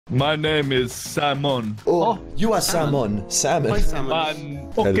My name is Simon. Oh, you are Salmon. Salmon. Hi,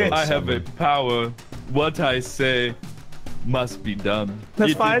 Salmon. Okay. Hello, I have a Simon. power. What I say must be done.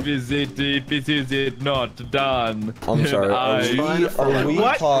 That's fine. If it is not done, I'm then sorry. Are we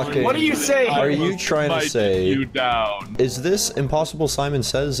What? talking? What are you saying? Are I you must trying to smite say? you down? Is this Impossible Simon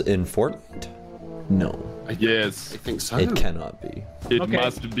Says in Fortnite? No, Yes, I think so. it cannot be. it Okay.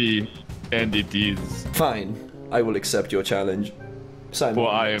 must be, and it is. Fine, I will accept your challenge. Simon. For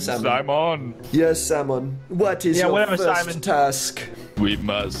I am Simon. Yes, Simon. What is Yeah, your whatever, first Simon. task? We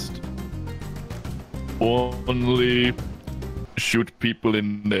must only shoot people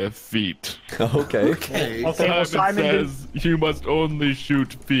in their feet. Okay. Okay. Okay, well, Simon Simon says you must only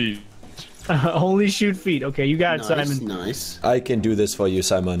shoot feet. only shoot feet. Okay, you got it, Nice, Simon. nice. I can do this for you,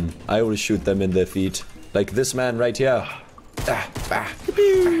 Simon. I will shoot them in their feet. Like this man right here.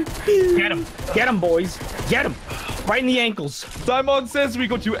 Get him, boys. Get him. Right in the ankles. Simon says we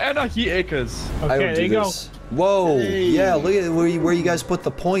go to Anarchy Acres. I will Okay, do there you go. this. Whoa! Hey. Yeah, look at where you guys put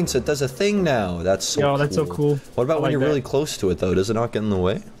the points. It does a thing now. That's so Yo, that's so cool. What about I when like you're that. really close to it, though? Does it not get in the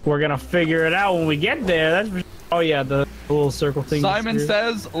way? We're gonna figure it out when we get there. That's for... Oh yeah, the little circle thing. Simon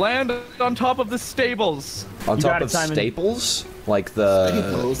says land on top of the stables. On You top got it, of Simon. Staples? Like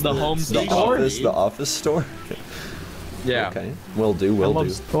the The home the store? office store? Yeah. Okay, will do, I will love,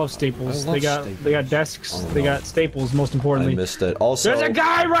 do. I love Staples. I love They got desks. Oh, They no. got Staples. Most I importantly, missed it. Also, there's a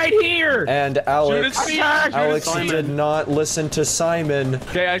guy right here. and Alex, Shoot his feet. Alex Simon. did not listen to Simon.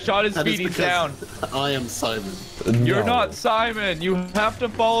 Okay, I shot his That is feet. He's because down. I am Simon. You're No. not Simon. You have to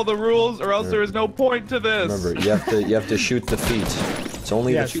follow the rules, or else there is no point to this. Remember, you have to shoot the feet. It's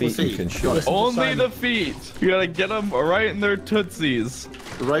only Yeah, the shoot feet the you feet. can shoot. Listen to Only Simon. the feet. You gotta get them right in their tootsies.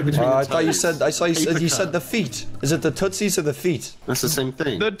 Right between the I thought you toes. said. I saw you said. Paper You cut. said the feet. Is it the tootsies or the feet? That's the same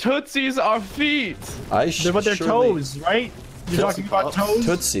thing. The tootsies are feet. They're with their toes, right? You're talking about toes.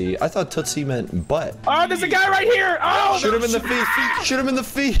 Tootsie. I thought tootsie meant butt. Oh, there's a guy right here. Oh, Shoot him in the feet. Shoot him in the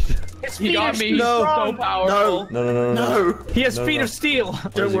feet. his He feet got are me. No. So strong. powerful. No. No, He has No, feet no. of steel.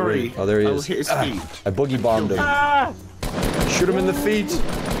 don't worry. Oh, there he I will is. hit his feet. I boogie bombed him. Ah, Shoot him in the feet.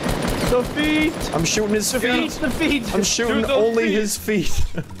 the feet. I'm shooting his feet. The feet. I'm shooting Shoot the only feet. his feet.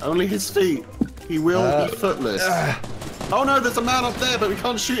 Only his feet. He will be footless. Oh no, there's a man up there, but we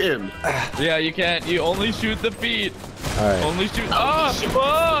can't shoot him. Yeah, you can't. You only shoot the feet. All right. Only shoot.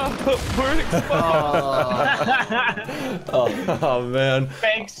 We're exposed. Oh man.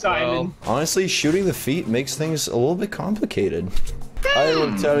 Thanks, Simon. Honestly, shooting the feet makes things a little bit complicated. I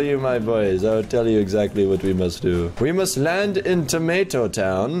will tell you, my boys. I will tell you exactly what we must do. We must land in Tomato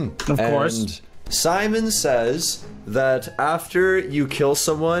Town. Of course. And Simon says that after you kill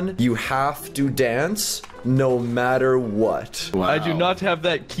someone, you have to dance no matter what. Wow. I do not have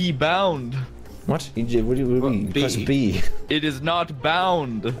that key bound. What? What do you mean? B. Press B. It is not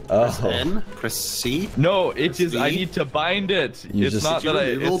bound. Oh. N. Press C. No, it is. I V? need to bind it. You It's just- not Did that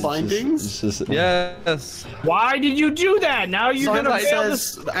you I. remove all It's, bindings? It's just- yes. Why did you do that? Now you're Simon gonna fail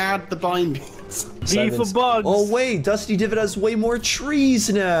this. says add the bindings. B for Simon's- bugs. Oh wait, Dusty Divot has way more trees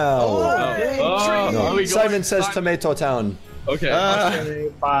now. Oh, No, are we going- Simon says Tomato Town. Okay.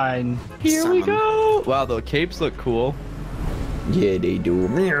 Okay, fine. Here we Simon. go. Wow, the capes look cool. Yeah, they do.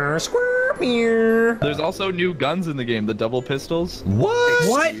 Meow, squirp, meow. There's also new guns in the game, the double pistols. What?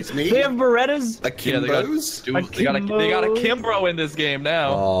 What? Excuse me? They have Berettas? Yeah, they got, Akimbos? dude, they got a Kimbro in this game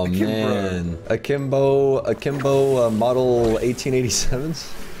now. Oh man, Akimbo model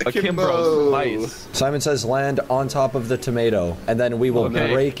 1887s. A Kimbro's nice. Simon says land on top of the tomato, and then we will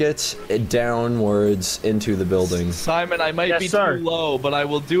Okay. break it downwards into the building. Simon, I might Yes, be sir. too low, but I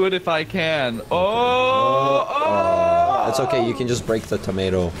will do it if I can. Oh! It's okay, you can just break the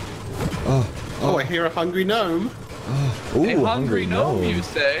tomato. Oh, I hear a hungry gnome. Ooh, A hungry gnome, you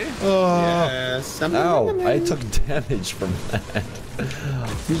say? Yes. Ow, I took damage from that.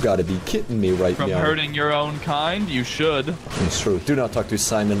 You gotta be kidding me right From now. hurting your own kind, you should. It's true. Do not talk to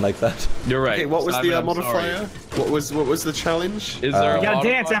Simon like that. You're right. Okay, what was Simon, the I'm modifier? What was the challenge? sorry. Is there a We gotta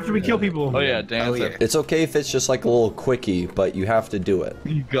dance modifier? after we kill people. Oh yeah, dance Oh, yeah. it. It's okay if it's just like a little quickie, but you have to do it.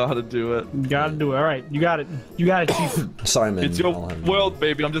 You gotta do it. You gotta do it. All right, you got it. You got it, Chief. Simon. It's your I'll have- world,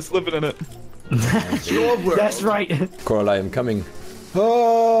 baby. I'm just living in it. Your world. That's right. Coral, I am coming.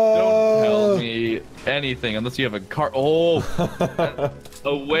 Don't tell me anything unless you have a car. Oh,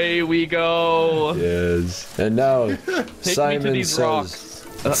 away we go. Yes. And now Take me to Simon these says,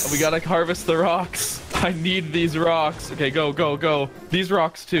 rocks. We gotta harvest the rocks. I need these rocks. Okay, go, go, go. These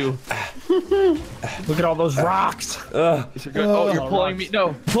rocks too. Look at all those rocks. Oh, you're pulling me.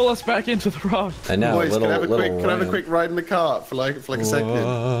 No, pull us back into the rock. I know. Boys, can I have a quick ride in the cart for like a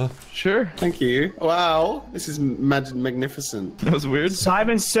second? Sure. Thank you. Wow, this is magnificent. That was weird.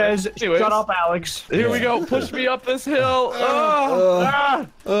 Simon says, Anyways. shut up, Alex. Here we go. Push me up this hill. Go!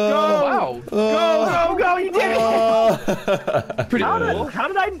 Wow. Go! You did it! Pretty cool.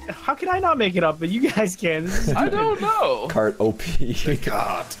 How can I not make it up, but you guys can? I don't know. Cart OP.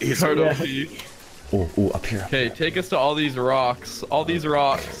 God, it's Hard OP. Ooh, up here. Okay, take us to all these rocks. All these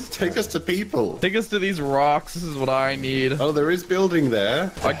rocks. Take us to people. Take us to these rocks. This is what I need. Oh, there is building there.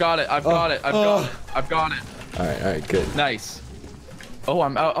 I got it. I've got it. I've got it. All right, good. Nice. Oh,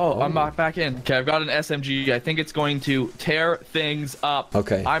 I'm out. Oh, I'm back in. Okay, I've got an SMG. I think it's going to tear things up.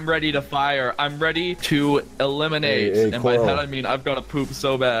 Okay. I'm ready to fire. I'm ready to eliminate. Hey, and by Coral. that I mean I've got to poop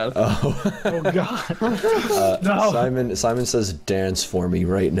so bad. Oh God. No. Simon says, dance for me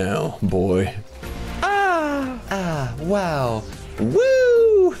right now, boy. Wow.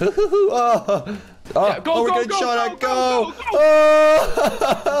 Woo! Yeah, go, we're go, getting go, shot go, at. go,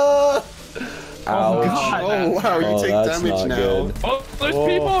 Go! go, Ouch. God. Oh wow, you take that's damage not now. good. Oh, there's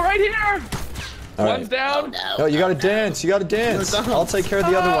people right here. All One's right. down. No, you gotta dance. You gotta dance. No, don't. I'll take care of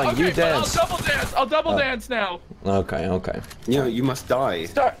the other one. Okay, You but dance. I'll double dance. I'll double dance now. Okay. You know, you must die.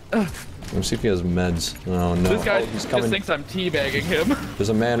 Start. Let me see if he has meds. Oh no. This guy Oh, he's just coming. thinks I'm teabagging him, There's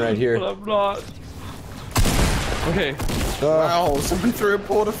a man right but here. I'm not. Okay. Wow, someone threw a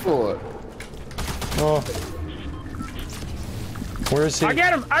porta fort. Oh. Where is he? I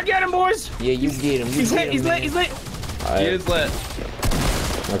get him, boys. Yeah, you get him. He's lit. He's lit. He is lit.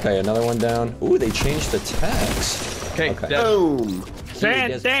 Okay, another one down. Ooh, they changed the text. Okay. Okay. Dance. Boom.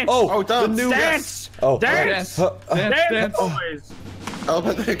 Dance. Oh, done. Dance. Oh. Dance. Dance. Boys. Oh,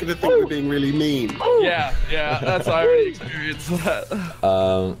 but they're gonna think we're being really mean. Yeah. That's I already experienced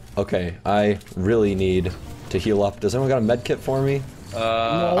that. Okay, I really need to heal up. Does anyone got a med kit for me?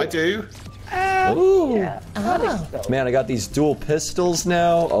 I do. Ooh. Man, I got these dual pistols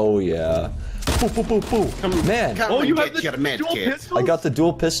now. Oh yeah. Boo, boo, boo, boo. Man, Come Oh, and you get have the your med dual kit. pistols? I got the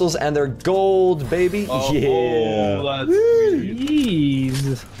dual pistols and they're gold, baby. Oh, Yeah. that's sweet.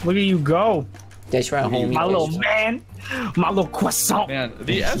 Jeez. Look at you go. That's right, homie. My little man. My little croissant. Man,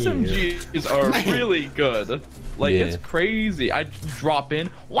 the SMGs are really good. Like, Yeah. it's crazy. I drop in.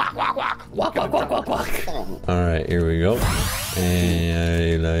 Walk. Walk. All right, here we go.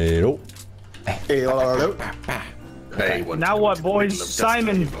 And oh. Hey, hello. Hey, Now what, boys?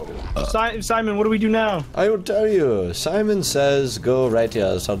 Simon, what do we do now? I will tell you. Simon says go right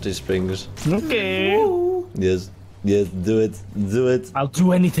here, Salty Springs. Okay. Yes, do it. I'll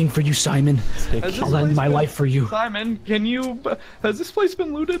do anything for you, Simon. Has this I'll end place my been- life for you. Simon, can you... Has this place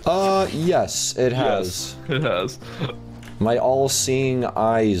been looted? Yes, it has. Yes, it has. My all-seeing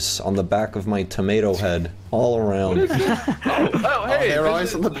eyes on the back of my tomato head, all around. Oh, hey. Hair this eyes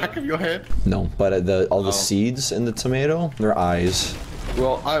is- on the back of your head. No, but all the seeds in the tomato, they're eyes.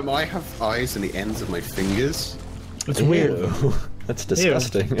 Well, I have eyes in the ends of my fingers. It's weird. Ew. That's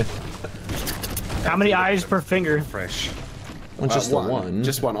disgusting. How many eyes per finger? Fresh. Well, just the one.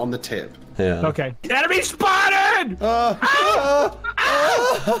 Just one on the tip. Yeah. Okay. Enemy spotted!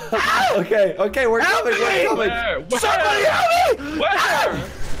 Okay, we're coming. Where? Somebody help me! Where?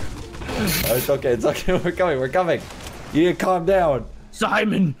 It's okay, we're coming. You need to calm down.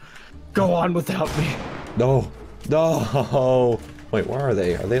 Simon, go on without me. No. Wait, where are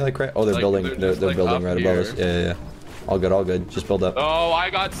they? Are they like right? Oh, they're Like, building. they're They're just, like, building up right above us. here. Yeah. All good. Just build up. Oh, I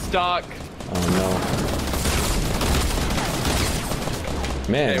got stuck. Oh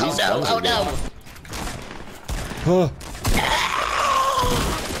no. Man. Hey, these no, guns oh, are no. good.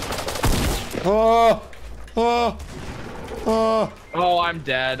 Oh, I'm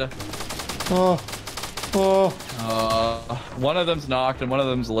dead. One of them's knocked and one of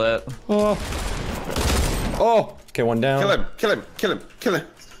them's lit. Oh. Okay, one down. Kill him.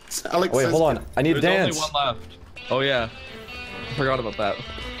 Alex Wait, says- hold on. I need to There's dance. only one left. Oh, yeah. I forgot about that.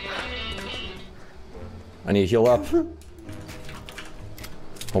 I need to heal up.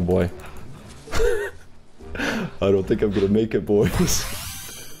 Oh boy. I don't think I'm gonna make it, boys.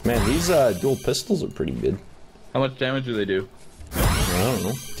 Man, these dual pistols are pretty good. How much damage do they do? I don't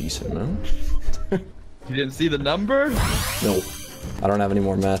know. Decent amount. You didn't see the number? No. I don't have any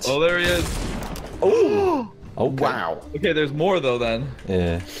more mats. Oh, there he is. Oh! Okay. Wow. Okay, there's more though then.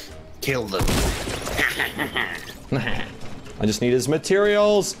 Yeah. Kill them. I just need his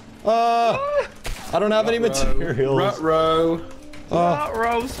materials. I don't have any materials. Ruh-roh. Hot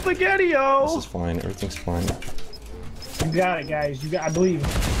roast This spaghetti-o. is fine. Everything's fine. You got it, guys. I believe.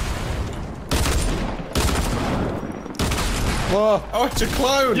 Oh, Oh, it's a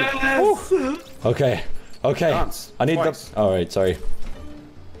clone. Yes. okay. Okay. Dance. I need Twice. the. All right. Sorry.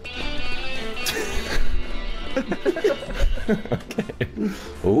 Okay.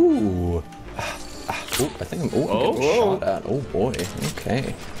 Ooh. Ooh. I think I'm. Ooh, I'm getting shot at. Oh boy.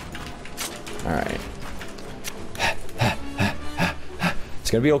 Okay. All right.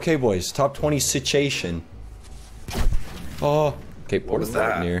 It's gonna be okay, boys. Top 20 situation. Oh. Okay. What was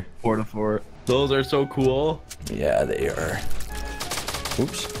that? Near. Fort. Those are so cool. Yeah, they are.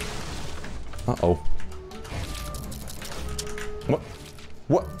 Oops. Uh-oh.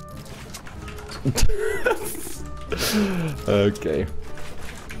 What? Okay.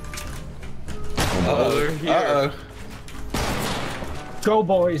 Oh, they're here. Go,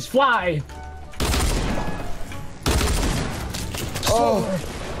 boys, fly!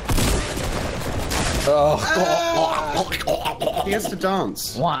 He has to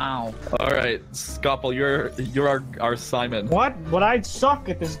dance. Wow. All right, Scopple, you're our Simon. What? But I suck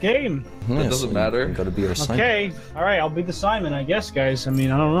at this game. Yeah, doesn't matter. You gotta be our Simon. Okay. All right, I'll be the Simon, I guess, guys. I mean,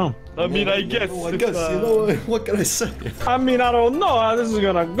 I don't know. I mean, I guess. I guess, you know, what can I say? I mean, I don't know how this is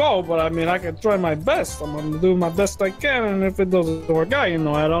gonna go, but I mean, I can try my best. I'm gonna do my best I can, and if it doesn't work out, you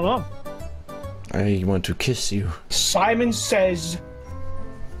know, I don't know. I want to kiss you. Simon says,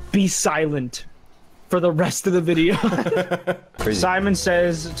 be silent for the rest of the video. Crazy. Simon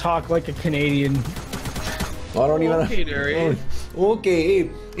says, talk like a Canadian. I don't even. Okay, Derry. Okay,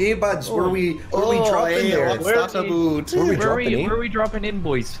 hey, buds, where we dropping there? What's that about? Where are we dropping in,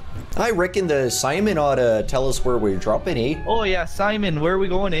 boys? I reckon the Simon ought to tell us where we're dropping, eh? Oh yeah, Simon, where are we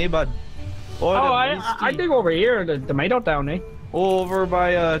going, eh, bud? Oh, I think over here, the tomato town, eh? Over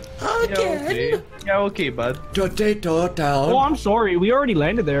by Yeah, okay, bud. Potato Oh, town. I'm sorry. We already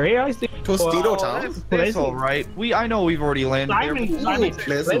landed there, eh? I think. Tostito Town? That's all right. I know we've already landed there.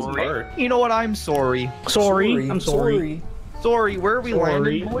 Pleasant part. You know what? I'm sorry. Sorry. I'm sorry. Sorry, where are we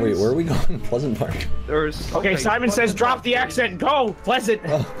landing, boys? Wait, where are we going? Pleasant Park. Okay, Simon says drop the accent. Go, Pleasant.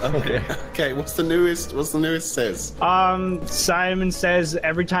 Okay. Okay, what's the newest says? Simon says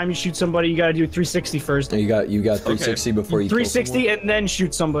every time you shoot somebody, you gotta do 360 first. You got 360 before you kill 360 and then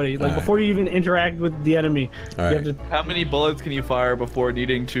shoot somebody. Like before you even interact with the enemy. All You right. have to, How many bullets can you fire before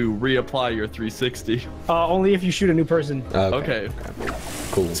needing to reapply your 360? only if you shoot a new person. Okay.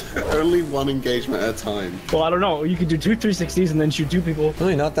 Cool. Only one engagement at a time. Well, I don't know. You could do two 360s and then shoot two people.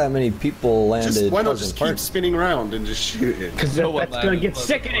 Really, not that many people landed. Why not Pleasant just Park. keep spinning around and just shoot it? Because No one that's gonna landed get Pleasant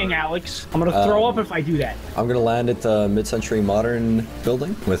sickening, Park. Alex. I'm gonna throw up if I do that. I'm gonna land at the mid-century modern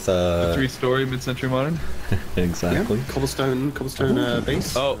building with 3-story mid-century modern. exactly. Yeah, cobblestone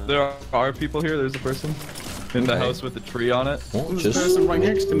base. Oh, there are people here. There's a person in the house with a tree on it. Well, There's a person right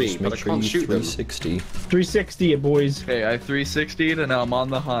next to me, just but make I sure can't you shoot them. 360. 360 it, boys. Okay, I 360'd and now I'm on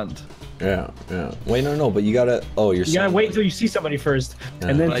the hunt. Yeah. Wait, no, but you gotta. Oh, you're. You gotta wait until you see somebody first,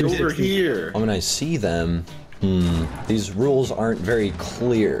 and then But I Over 360. here. When I see them, these rules aren't very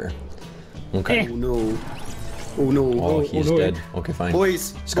clear. Okay. Oh no. Oh no. Oh, he's no. dead. Okay, fine.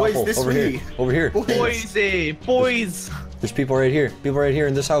 Boys, Scalpel, this over way. here. Over here. Boys, boys. There's people right here. People right here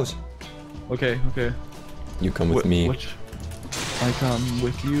in this house. Okay. You come with me. I come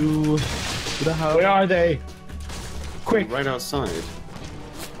with you to the house. Where are they? Quick! Right outside.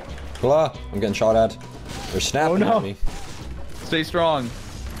 Blah. I'm getting shot at. They're snapping Oh, no. at me. Stay strong.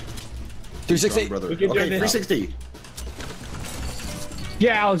 360. Brother. We can do Okay, this. 360.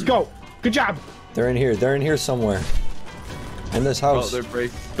 Yeah, let's go. Good job. They're in here. They're in here somewhere. In this Oh, house. they're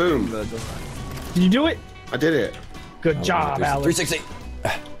breaking. Boom. Did you do it? I did it. Good job, Alex. 360.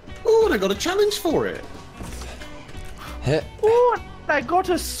 Oh, and I got a challenge for it. Hit. Oh, I got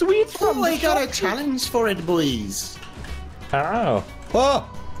a sweet from Oh, I got a challenge for it, boys. Oh.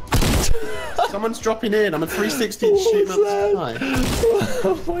 Oh. Someone's dropping in. I'm a 360 shooting at the sky.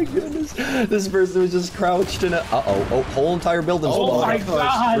 Oh my goodness. This person was just crouched in a. Uh-oh. Oh, whole entire building's Oh blown my up.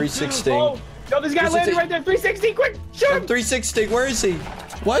 God. 360. Oh, no, this guy 360. landed right there. 360, quick, shoot him. 360. Where is he?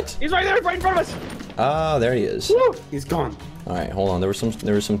 What? He's right there, right in front of us. Ah, there he is. Woo. He's gone. All right, hold on. There were some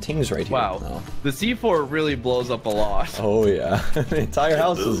things right here. Wow. No. The C4 really blows up a lot. Oh yeah. The entire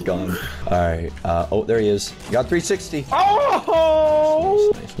house is gone. All right. Oh, there he is. You got 360.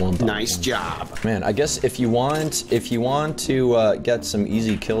 Oh! Nice. One bomb. Nice job. Man, I guess if you want to get some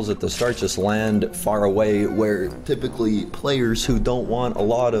easy kills at the start, just land far away where typically players who don't want a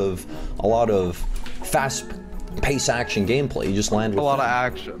lot of fast pace action gameplay, you just land with A lot of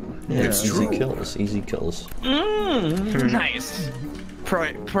action. yeah, It's easy true. kills, easy kills. Nice.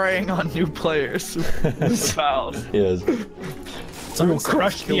 Preying on new players. Fouls. Yes. Someone will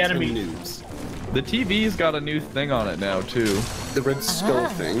crush says kill the 10 enemy. noobs. The TV's got a new thing on it now too. The red skull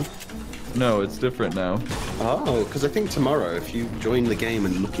thing. No, it's different now. Oh, because I think tomorrow, if you join the game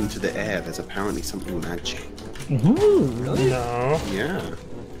and look into the air, there's apparently something magic. Ooh, really? No. Yeah.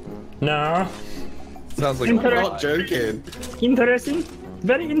 No. Sounds like I'm not joking. Interesting.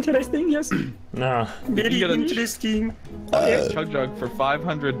 Very interesting, yes. No. Very get a- interesting. Chug Jug for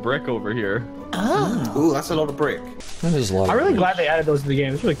 500 brick over here. Ooh, that's a lot of brick. That is a lot. I'm really of glad they added those to the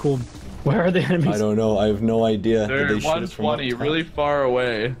game. It's really cool. Where are the enemies? I don't know. I have no idea. They're Did they shoot us from up 120, top? really far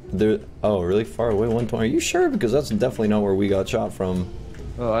away. They're really far away. 120. Are you sure? Because that's definitely not where we got shot from.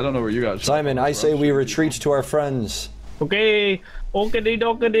 Oh, I don't know where you got shot. Simon, I say we retreat to our friends. Okay. Okady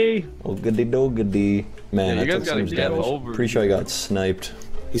dokady. Oh, goody doggedy. Man, Yeah, I you took guys some gotta get damage. over Pretty sure I got sniped.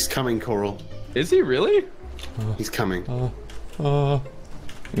 He's coming, Coral. Is he really? He's coming.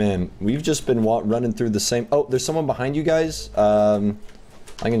 Man, we've just been running through the same. Oh, there's someone behind you guys.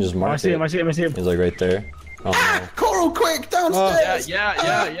 I can just mark I see him. I see him. I see him. He's like right there. Oh no. Coral, quick, Yeah, downstairs!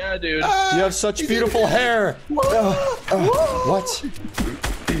 yeah, dude. You have such beautiful hair. What?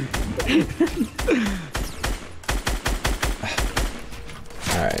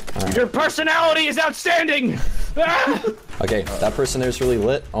 All right. Your personality is outstanding. Okay, that person there's really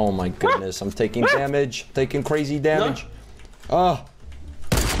lit. Oh my goodness, I'm taking damage. Taking crazy damage. Oh,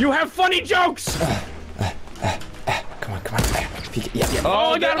 You have funny jokes. come on. Peek it. Yeah.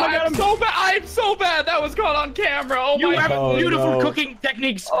 Oh, I got him. I got him. So bad. I'm so bad. That was caught on camera. Oh You my. have Oh, beautiful no. cooking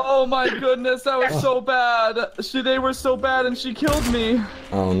techniques. Oh my goodness, that was so bad. They were so bad, and she killed me.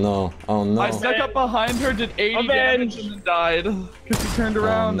 Oh no. Oh no. I snuck up behind her, did 80 damage, and then died. Because she turned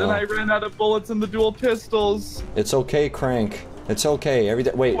around, no. and I ran out of bullets in the dual pistols. It's okay, Crank. It's okay.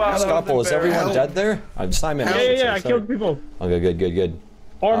 Wait, Wow, that was Scopple, is everyone embarrassing. dead there? I'm Simon. Yeah. I killed people. Okay, good.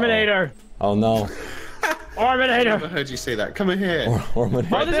 Orminator. Oh no. I Orminator. heard you say that. Come in here. Orman.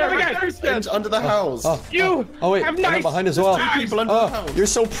 Oh, there's another guy. It's under the house. You Oh wait, have and I'm nice. behind as well. Two people under the Oh, house. you're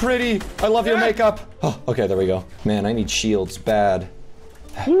so pretty. I love your makeup. Oh, okay, there we go. Man, I need shields bad.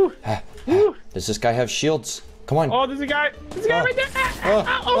 Woo. Woo. Does this guy have shields? Come on. Oh, there's a guy. There's a guy right there. Oh,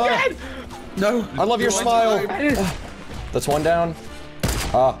 God. No. I love your smile. That's one down.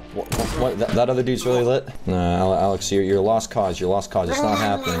 What? That other dude's really lit. Nah, Alex, you're a lost cause. You're a lost cause. It's not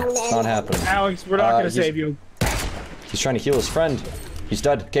happening. It's not happening. Alex, we're not gonna he's- save you. He's trying to heal his friend. He's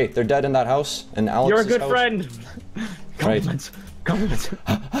dead. Okay, they're dead in that house. And Alex. You're a good friend. Right. Compliments.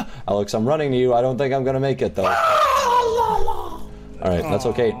 Alex, I'm running to you. I don't think I'm gonna make it though. All right, that's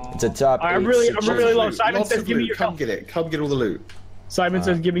okay. It's a top. I'm eight really situation. low. Simon Lots says, of "Give me loot. your Come health." get it. Come get all the loot. Simon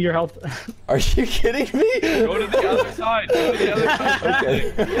says, "Give me your health." Are you kidding me? Go to the other side. Go to the other side. Okay.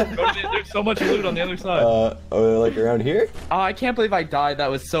 There's so much loot on the other side. Like around here? Oh, I can't believe I died.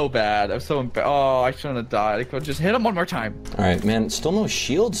 That was so bad. I was so Oh, I shouldn't have died. I could just hit him one more time. All right, man. Still no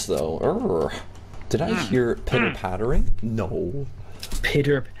shields though. Urgh. Did I hear pitter pattering? No.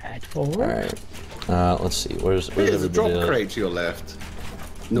 Pitter pat All forward. right. Let's see. Where's There's a drop everybody? crate to your left.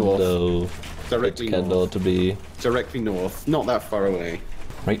 North. No. Directly Kendall north. to be Directly north. Not that far away.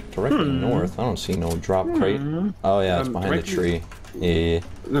 right directly north. I don't see no drop crate. Oh yeah, it's behind the directly- tree. Yeah.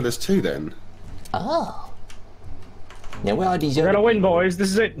 No, there's two then. Oh. Yeah, well, these We're gonna win, boys. This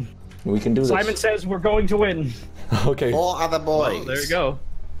is it. We can do this. Simon says we're going to win. Okay. Four other boys. Oh, there you go.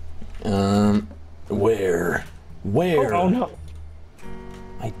 Where? Where? Oh no.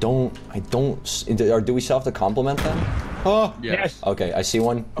 I don't. Or do we still have to compliment them? Oh. Yes. Okay, I see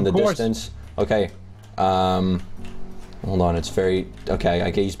one in the course. distance. Okay. Hold on. It's very.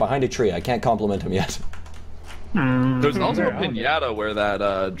 Okay. He's behind a tree. I can't compliment him yet. There's also a pinata where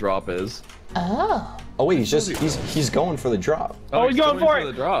that drop is. Oh wait, he's going for the drop. Oh, he's going for the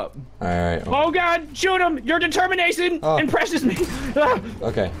it. drop. All right. Oh God, shoot him! Your determination impresses me.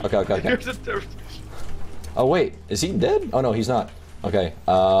 Okay. There's a- Oh wait, is he dead? Oh no, he's not. Okay.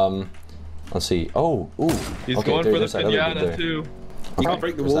 Let's see. Oh, ooh. He's okay, going for the there's that other dude pinata there. too. You can't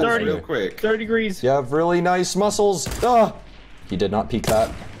break the walls 30. real quick. 30 degrees. You have really nice muscles. Ah! He did not peek that.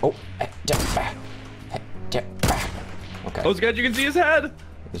 Oh. Okay. Oh, good. You can see his head.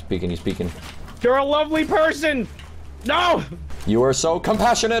 He's peeking. You're a lovely person. No. You are so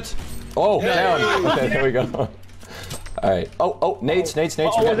compassionate. Oh, down. Okay, there we go. All right. Oh, nades. We What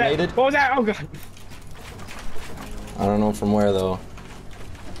got was that? naded. What was that? Oh God. I don't know from where though.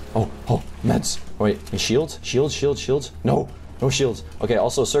 Oh, meds. Wait, shields? Shields? No shields. Okay,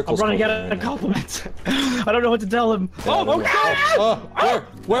 also I'm circles. running out of compliments. I don't know what to tell him. Oh God.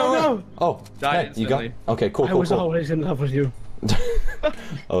 Where? no. Oh, Died Matt, you got? instantly. Okay, cool. I was always in love with you.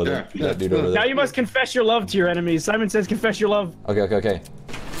 Oh, that dude over Now there. you must confess your love to your enemies. Simon says confess your love. Okay.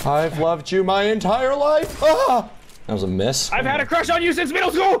 I've loved you my entire life. Ah! That was a miss. I've had a crush on you since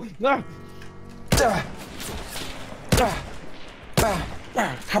middle school.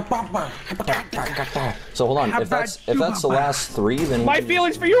 So hold on, if that's the last 3, then My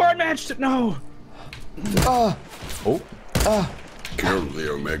feelings for you are unmatched. No. Kill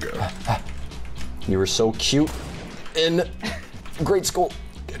the Omega. You were so cute in grade school.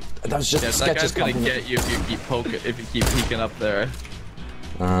 That was just Yeah, that guy's gonna get you if you keep peeking up there.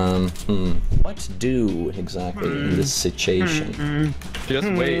 What do exactly in this situation? Just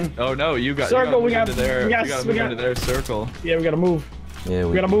wait. Oh no, you got. Circle, you we gotta got- move into their. yes, you gotta we move got- into their circle. Yeah, we gotta move. Yeah,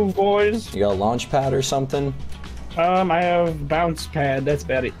 We gotta move, boys. You got a launch pad or something? I have bounce pad. That's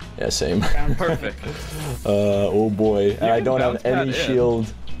about it. Yeah, same. Perfect. Oh boy, and I can don't have bounce pad any in.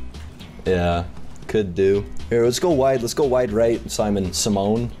 shield. Yeah, could do. Here, let's go wide. Let's go wide right, Simon.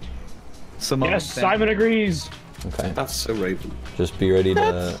 Simone. Simone. Yes, Simon agrees. Okay. That's so Raven. Just be ready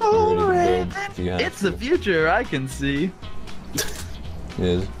to. Build if you have It's the future. I can see.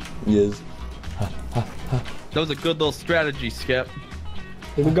 Yes. Yes. That was a good little strategy, Skip.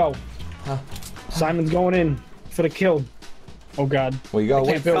 Here we go. Simon's going in for the kill. Oh God. Well, you gotta I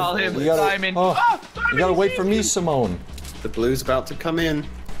wait. can't build. Call him You gotta, Simon. oh, Simon, you gotta wait he's for me, Simone. The blue's about to come in.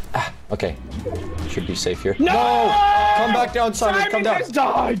 Okay. Should be safe here. No! Come back down, Simon. Simon Come down. has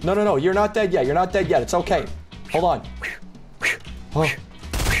died. No, no, no. You're not dead yet. You're not dead yet. It's okay. Hold on. Oh,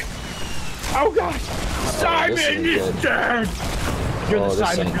 Oh God. Simon this ain't is good. dead. You're Oh, the this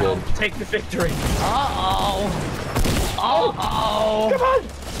Simon ain't now. good. Take the victory. Oh. Come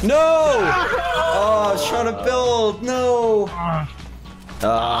on. no! Oh, I was trying to build. No.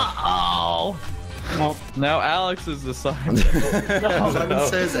 Oh. Well, Now Alex is the Simon. Simon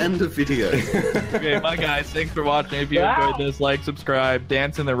says end of video. Okay, my guys, thanks for watching. If you enjoyed this, like, subscribe,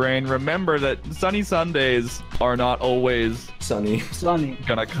 dance in the rain. Remember that sunny Sundays are not always Sunny. Sonny.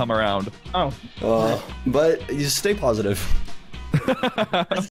 gonna come around. Oh. But you stay positive.